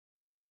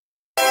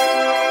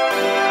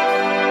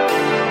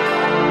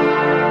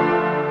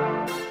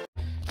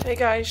Hey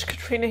guys,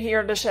 Katrina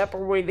here, this Epper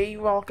Wheelie.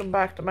 Welcome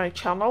back to my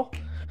channel.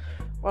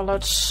 Well,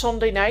 it's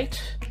Sunday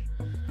night.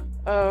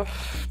 Got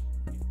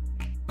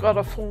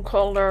a phone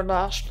call there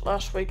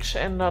last week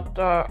saying that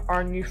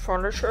our new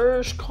furniture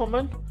is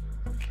coming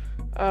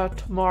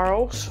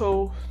tomorrow,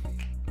 so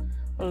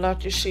I'll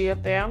let you see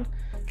it then.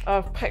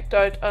 I've picked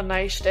out a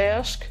nice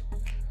desk.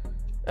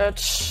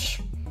 It's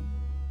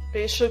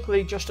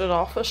basically just an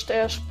office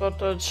desk,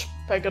 but it's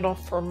big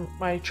enough for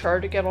my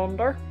chair to get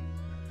under.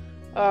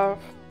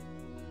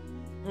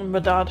 My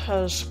dad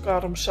has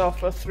got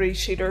himself a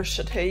 3-seater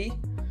settee,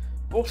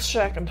 both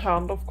second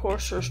hand of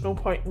course. There's no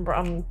point in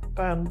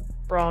buying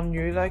brand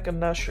new, like,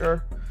 unless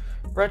you're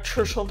rich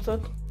or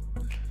something.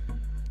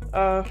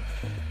 But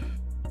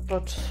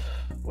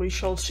we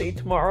shall see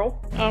tomorrow.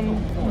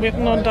 I'm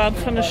waiting on Dad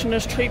finishing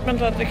his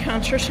treatment at the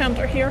cancer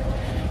centre here,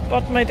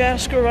 but my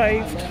desk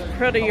arrived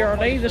pretty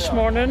early this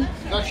morning.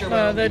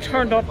 They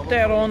turned up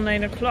dead on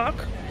 9 o'clock,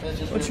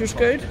 which was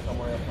good.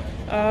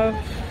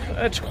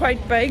 It's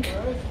quite big.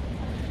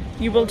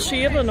 You will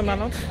see it in a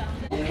minute.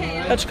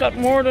 It's got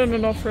more than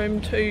enough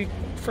room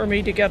for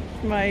me to get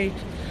my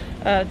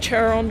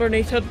chair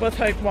underneath it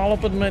without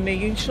walloping my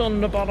knees on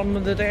the bottom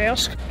of the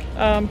desk.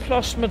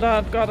 Plus my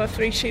dad got a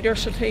 3-seater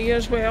settee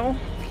as well.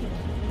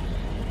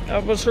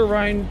 It was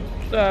around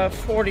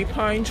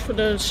 £40 for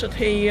the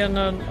settee and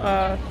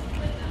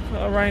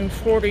around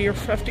 £40 or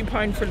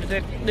 £50 for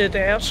the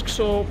desk,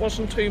 so it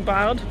wasn't too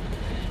bad.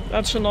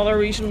 That's another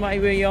reason why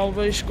we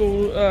always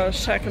go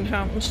second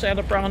hand instead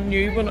of brand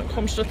new when it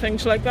comes to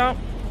things like that.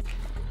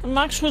 And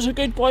Max was a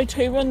good boy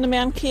too when the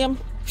men came.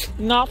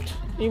 Not,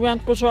 he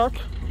went berserk.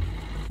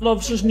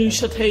 Loves his new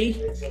settee.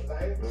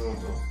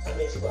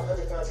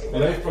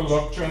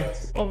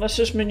 Well, this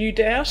is my new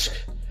desk.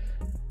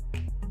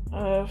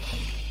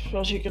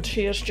 As you can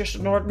see, it's just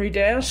an ordinary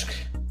desk,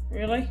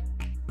 really.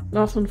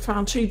 Nothing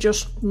fancy,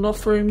 just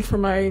enough room for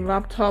my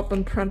laptop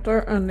and printer,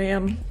 and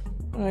then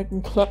I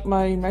can clip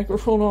my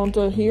microphone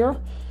onto here.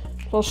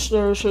 Plus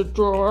there's a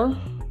drawer.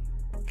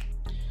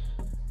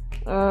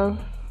 There's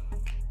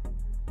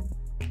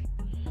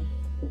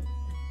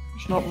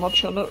not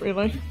much in it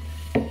really.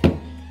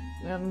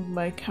 Then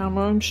my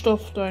camera and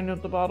stuff down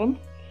at the bottom.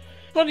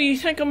 What do you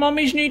think of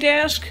Mummy's new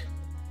desk?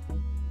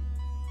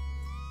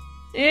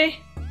 Eh?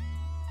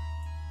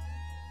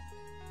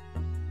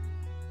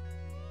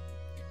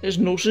 His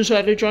nose is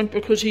out of joint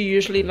because he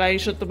usually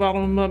lies at the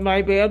bottom of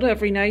my bed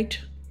every night.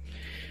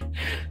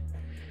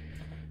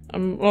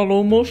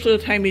 Although most of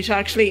the time he's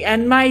actually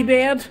in my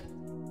bed.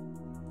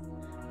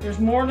 There's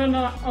more than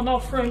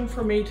enough room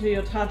for me to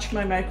attach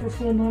my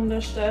microphone on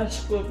this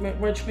desk,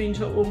 which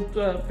means it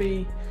won't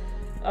be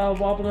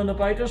wobbling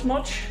about as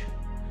much.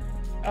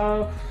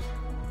 And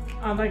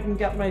I can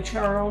get my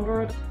chair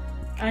under it.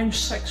 I'm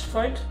 6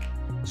 foot,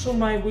 so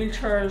my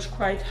wheelchair is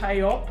quite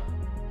high up.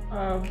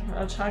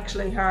 It's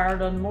actually higher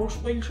than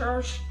most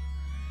wheelchairs.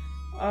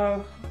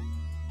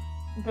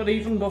 But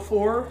even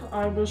before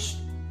I was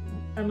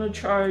in a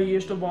chair, I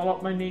used to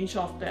wallop my knees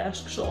off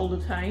desks all the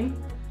time.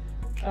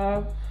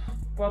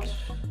 But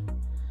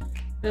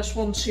this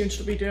one seems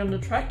to be doing the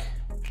trick.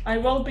 I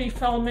will be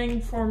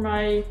filming for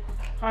my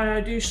How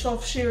I Do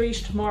Stuff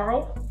series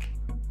tomorrow,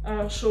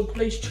 so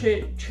please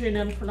tune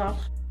in for that.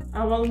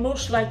 I will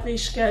most likely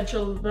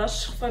schedule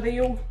this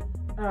video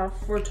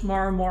for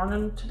tomorrow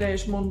morning.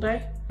 Today's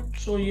Monday,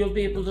 so you'll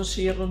be able to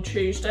see it on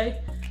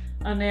Tuesday.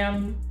 And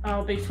then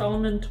I'll be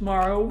filming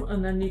tomorrow,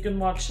 and then you can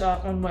watch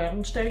that on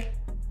Wednesday.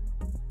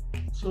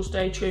 So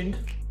stay tuned.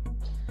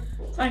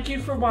 Thank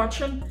you for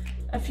watching.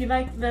 If you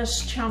like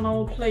this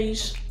channel,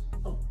 please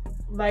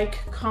like,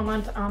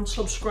 comment and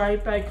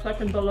subscribe by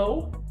clicking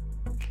below.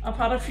 I've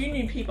had a few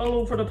new people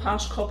over the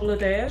past couple of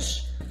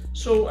days,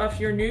 so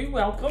if you're new,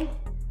 welcome.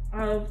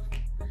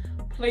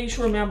 Please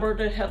remember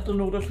to hit the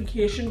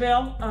notification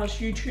bell, as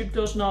YouTube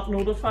does not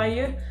notify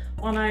you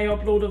when I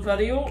upload a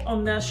video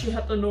unless you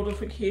hit the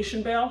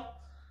notification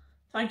bell.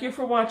 Thank you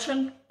for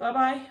watching. Bye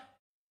bye.